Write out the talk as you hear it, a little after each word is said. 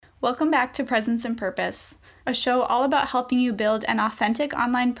Welcome back to Presence and Purpose, a show all about helping you build an authentic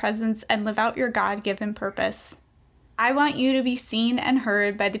online presence and live out your God-given purpose. I want you to be seen and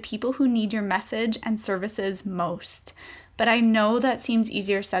heard by the people who need your message and services most. But I know that seems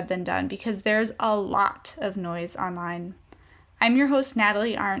easier said than done because there's a lot of noise online. I'm your host,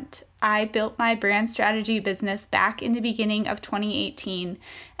 Natalie Arndt. I built my brand strategy business back in the beginning of 2018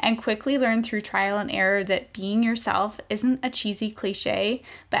 and quickly learned through trial and error that being yourself isn't a cheesy cliche,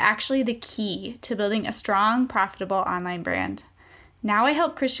 but actually the key to building a strong, profitable online brand. Now I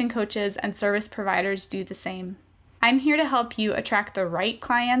help Christian coaches and service providers do the same. I'm here to help you attract the right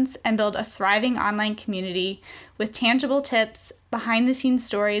clients and build a thriving online community with tangible tips, behind-the-scenes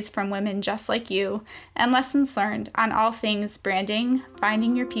stories from women just like you, and lessons learned on all things branding,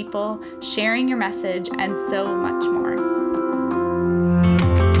 finding your people, sharing your message, and so much more.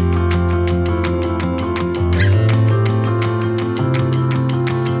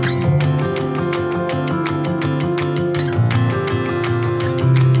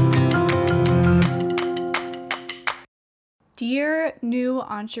 Dear new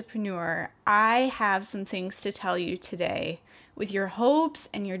entrepreneur, I have some things to tell you today. With your hopes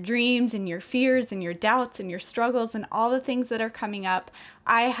and your dreams and your fears and your doubts and your struggles and all the things that are coming up,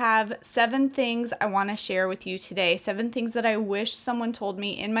 I have 7 things I want to share with you today. 7 things that I wish someone told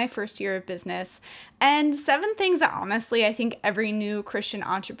me in my first year of business. And 7 things that honestly I think every new Christian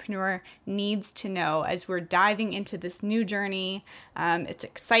entrepreneur needs to know as we're diving into this new journey. It's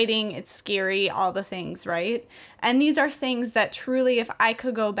exciting, it's scary, all the things, right? And these are things that truly, if I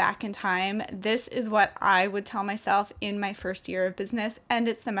could go back in time, this is what I would tell myself in my first year of business. And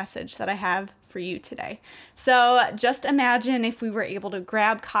it's the message that I have for you today. So just imagine if we were able to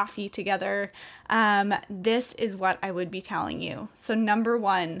grab coffee together. This is what I would be telling you. So number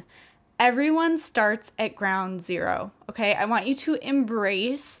 1, everyone starts at ground zero. Okay. I want you to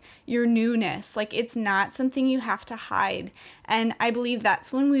embrace your newness. Like it's not something you have to hide. And I believe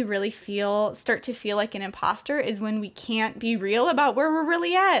that's when we really start to feel like an imposter, is when we can't be real about where we're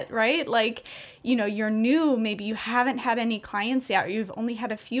really at, right? Like, you're new, maybe you haven't had any clients yet, or you've only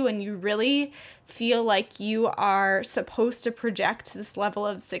had a few, and you really feel like you are supposed to project this level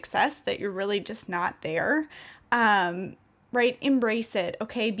of success that you're really just not there. Right? Embrace it.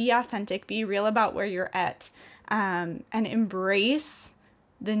 Okay. Be authentic, be real about where you're at, and embrace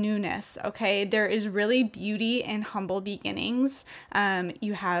the newness. Okay. There is really beauty in humble beginnings.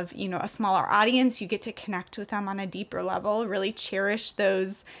 You have, a smaller audience, you get to connect with them on a deeper level, really cherish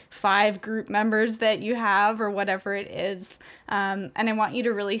those 5 group members that you have or whatever it is. And I want you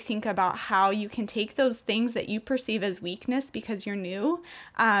to really think about how you can take those things that you perceive as weakness because you're new,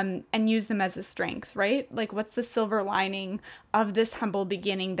 and use them as a strength, right? Like what's the silver lining of this humble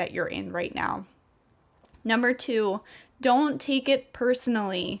beginning that you're in right now? Number 2, don't take it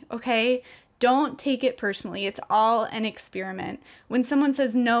personally, okay? Don't take it personally. It's all an experiment. When someone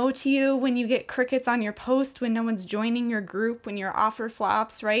says no to you, when you get crickets on your post, when no one's joining your group, when your offer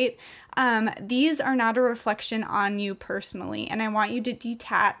flops, right? These are not a reflection on you personally. And I want you to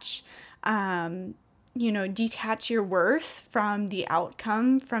detach your worth from the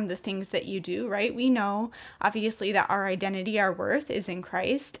outcome, from the things that you do, right? We know, obviously, that our identity, our worth is in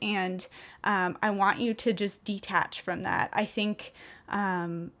Christ. And I want you to just detach from that. I think,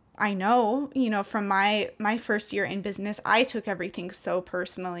 I know, from my first year in business, I took everything so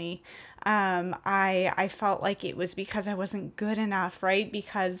personally. I felt like it was because I wasn't good enough, right?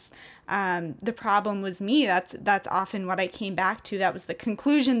 Because the problem was me. That's often what I came back to. That was the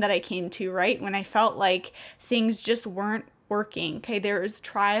conclusion that I came to, right? When I felt like things just weren't working. Okay, there is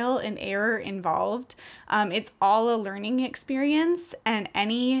trial and error involved. It's all a learning experience, and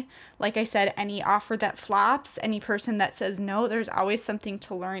like I said, any offer that flops, any person that says no, there's always something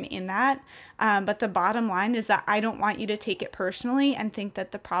to learn in that. But the bottom line is that I don't want you to take it personally and think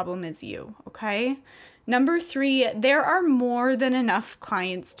that the problem is you. Okay. Number 3, there are more than enough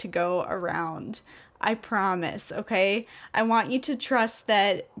clients to go around. I promise, okay? I want you to trust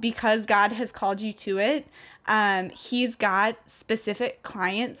that because God has called you to it, He's got specific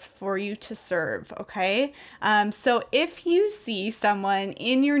clients for you to serve, okay? So if you see someone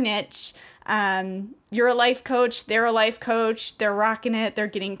in your niche, you're a life coach, they're a life coach, they're rocking it, they're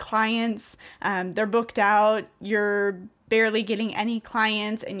getting clients, they're booked out, you're barely getting any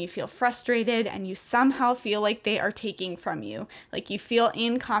clients, and you feel frustrated, and you somehow feel like they are taking from you, like you feel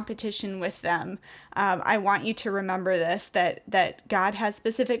in competition with them. I want you to remember this, that God has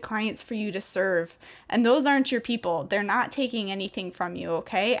specific clients for you to serve, and those aren't your people. They're not taking anything from you,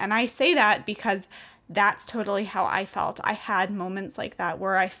 okay? And I say that because that's totally how I felt. I had moments like that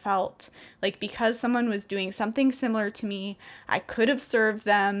where I felt like because someone was doing something similar to me, I could have served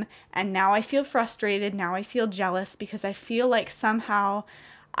them, and now I feel frustrated. Now I feel jealous because I feel like somehow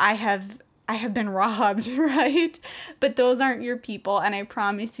I have been robbed, right? But those aren't your people, and I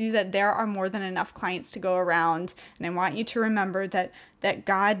promise you that there are more than enough clients to go around. And I want you to remember that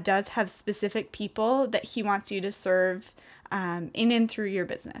God does have specific people that he wants you to serve in and through your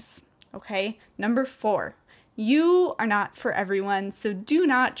business. Okay? Number 4, you are not for everyone, so do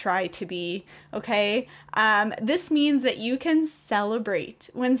not try to be, okay? This means that you can celebrate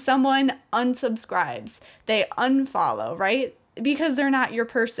when someone unsubscribes, they unfollow, right? Because they're not your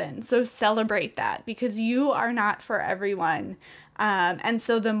person. So celebrate that, because you are not for everyone. And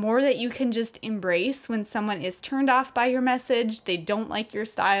so the more that you can just embrace when someone is turned off by your message, they don't like your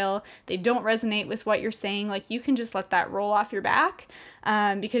style, they don't resonate with what you're saying, like you can just let that roll off your back,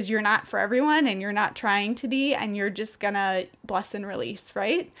 because you're not for everyone and you're not trying to be, and you're just gonna bless and release,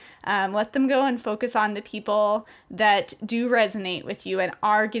 right? Let them go and focus on the people that do resonate with you and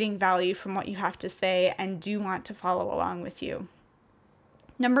are getting value from what you have to say and do want to follow along with you.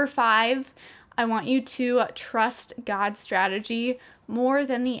 Number 5, I want you to trust God's strategy more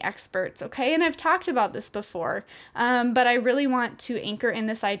than the experts, okay? And I've talked about this before, but I really want to anchor in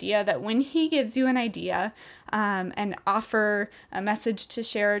this idea that when he gives you an idea and offer a message to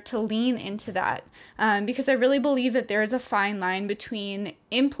share, to lean into that, because I really believe that there is a fine line between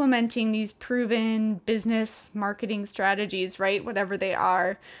implementing these proven business marketing strategies, right? Whatever they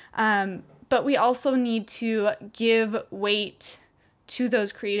are, but we also need to give weight to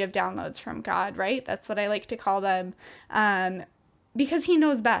those creative downloads from God, right? That's what I like to call them, because he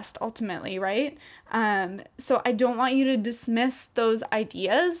knows best ultimately, right? So I don't want you to dismiss those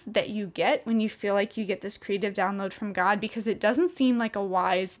ideas that you get when you feel like you get this creative download from God, because it doesn't seem like a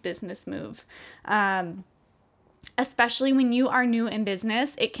wise business move. Especially when you are new in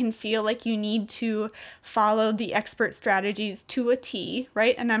business, it can feel like you need to follow the expert strategies to a T,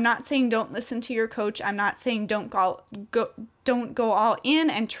 right? And I'm not saying don't listen to your coach. I'm not saying don't go all in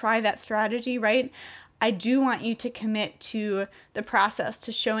and try that strategy, right? I do want you to commit to the process,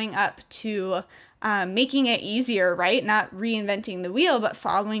 to showing up, to making it easier, right? Not reinventing the wheel, but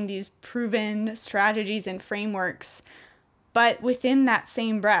following these proven strategies and frameworks. But within that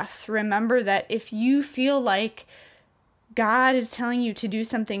same breath, remember that if you feel like God is telling you to do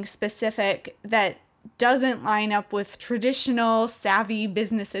something specific that doesn't line up with traditional savvy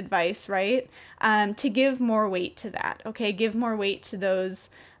business advice, right? To give more weight to that, okay? Give more weight to those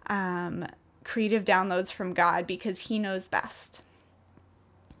creative downloads from God, because he knows best.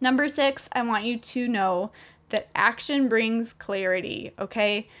 Number 6, I want you to know that action brings clarity,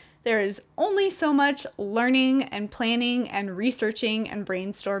 okay? There is only so much learning and planning and researching and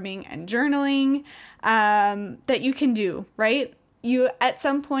brainstorming and journaling that you can do, right? You at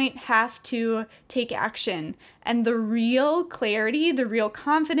some point have to take action. And the real clarity, the real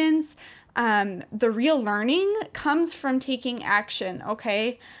confidence, the real learning comes from taking action,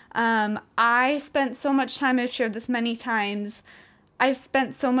 okay? I spent so much time, I've shared this many times, I've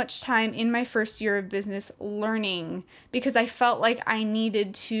spent so much time in my first year of business learning, because I felt like I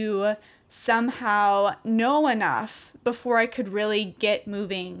needed to somehow know enough before I could really get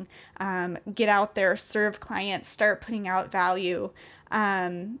moving, get out there, serve clients, start putting out value,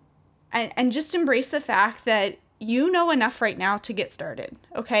 and just embrace the fact that you know enough right now to get started,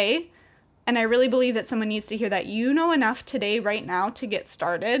 okay? And I really believe that someone needs to hear that. You know enough today, right now, to get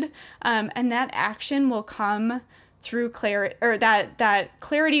started, and that action will come through clarity, or that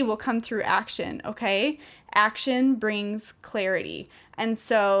clarity will come through action, okay? Action brings clarity. And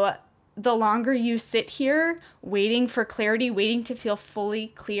so the longer you sit here waiting for clarity, waiting to feel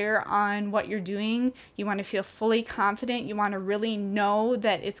fully clear on what you're doing, you want to feel fully confident, you want to really know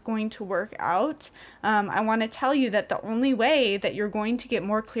that it's going to work out, I want to tell you that the only way that you're going to get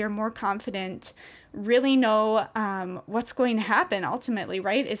more clear, more confident, really know what's going to happen ultimately,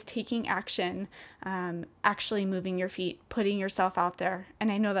 right, is taking action, actually moving your feet, putting yourself out there. And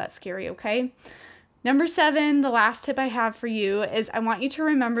I know that's scary, okay? Number 7, the last tip I have for you is I want you to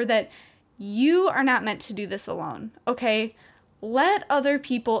remember that you are not meant to do this alone, okay? Let other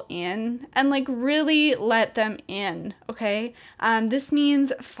people in, and like really let them in, okay? This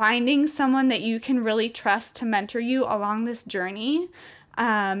means finding someone that you can really trust to mentor you along this journey.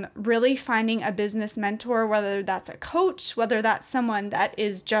 Really finding a business mentor, whether that's a coach, whether that's someone that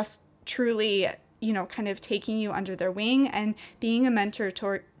is just truly, kind of taking you under their wing and being a mentor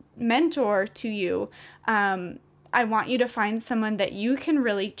to you. I want you to find someone that you can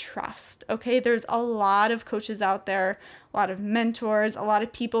really trust, okay? There's a lot of coaches out there, a lot of mentors, a lot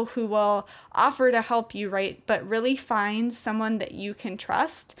of people who will offer to help you, right? But really find someone that you can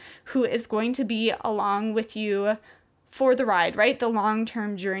trust who is going to be along with you for the ride, right? The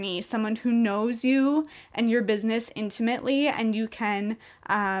long-term journey, someone who knows you and your business intimately, and you can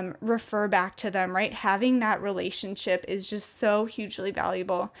refer back to them, right? Having that relationship is just so hugely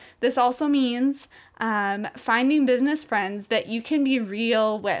valuable. This also means finding business friends that you can be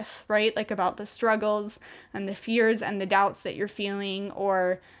real with, right? Like about the struggles and the fears and the doubts that you're feeling,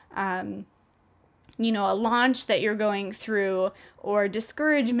 or a launch that you're going through, or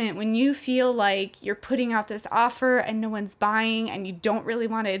discouragement when you feel like you're putting out this offer and no one's buying and you don't really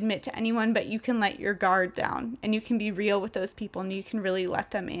want to admit to anyone, but you can let your guard down and you can be real with those people and you can really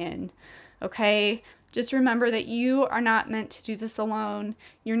let them in, okay? Just remember that you are not meant to do this alone.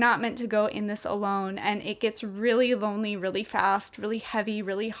 You're not meant to go in this alone, and it gets really lonely really fast, really heavy,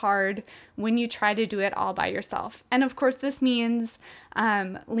 really hard when you try to do it all by yourself. And of course, this means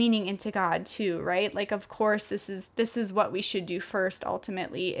leaning into God too, right? Like, of course, this is what we should do first.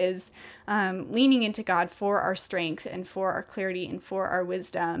 Ultimately, is leaning into God for our strength and for our clarity and for our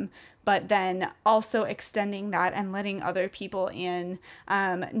wisdom. But then also extending that and letting other people in,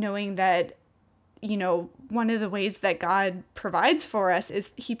 knowing that, one of the ways that God provides for us is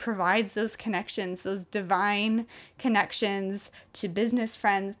He provides those connections, those divine connections to business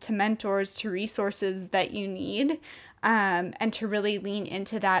friends, to mentors, to resources that you need, and to really lean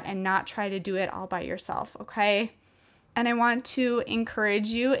into that and not try to do it all by yourself, okay? And I want to encourage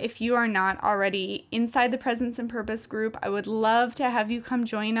you, if you are not already inside the Presence and Purpose group, I would love to have you come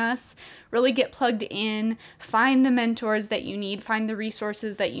join us, really get plugged in, find the mentors that you need, find the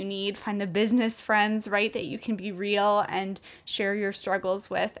resources that you need, find the business friends, right, that you can be real and share your struggles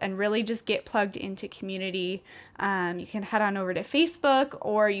with, and really just get plugged into community. You can head on over to Facebook,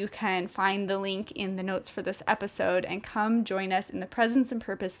 or you can find the link in the notes for this episode and come join us in the Presence and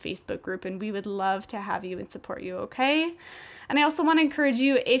Purpose Facebook group, and we would love to have you and support you, okay? And I also want to encourage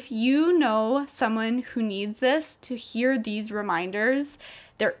you, if you know someone who needs this, to hear these reminders.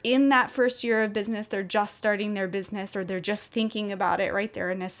 They're in that first year of business, they're just starting their business, or they're just thinking about it, right? They're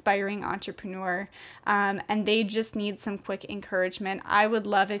an aspiring entrepreneur, and they just need some quick encouragement. I would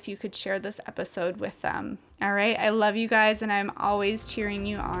love if you could share this episode with them. All right, I love you guys, and I'm always cheering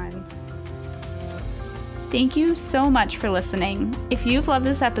you on. Thank you so much for listening. If you've loved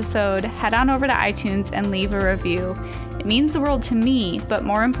this episode, head on over to iTunes and leave a review. It means the world to me, but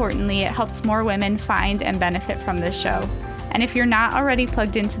more importantly, it helps more women find and benefit from this show. And if you're not already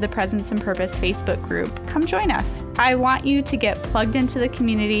plugged into the Presence and Purpose Facebook group, come join us. I want you to get plugged into the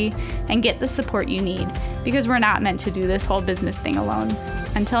community and get the support you need, because we're not meant to do this whole business thing alone.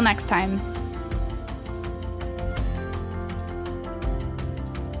 Until next time.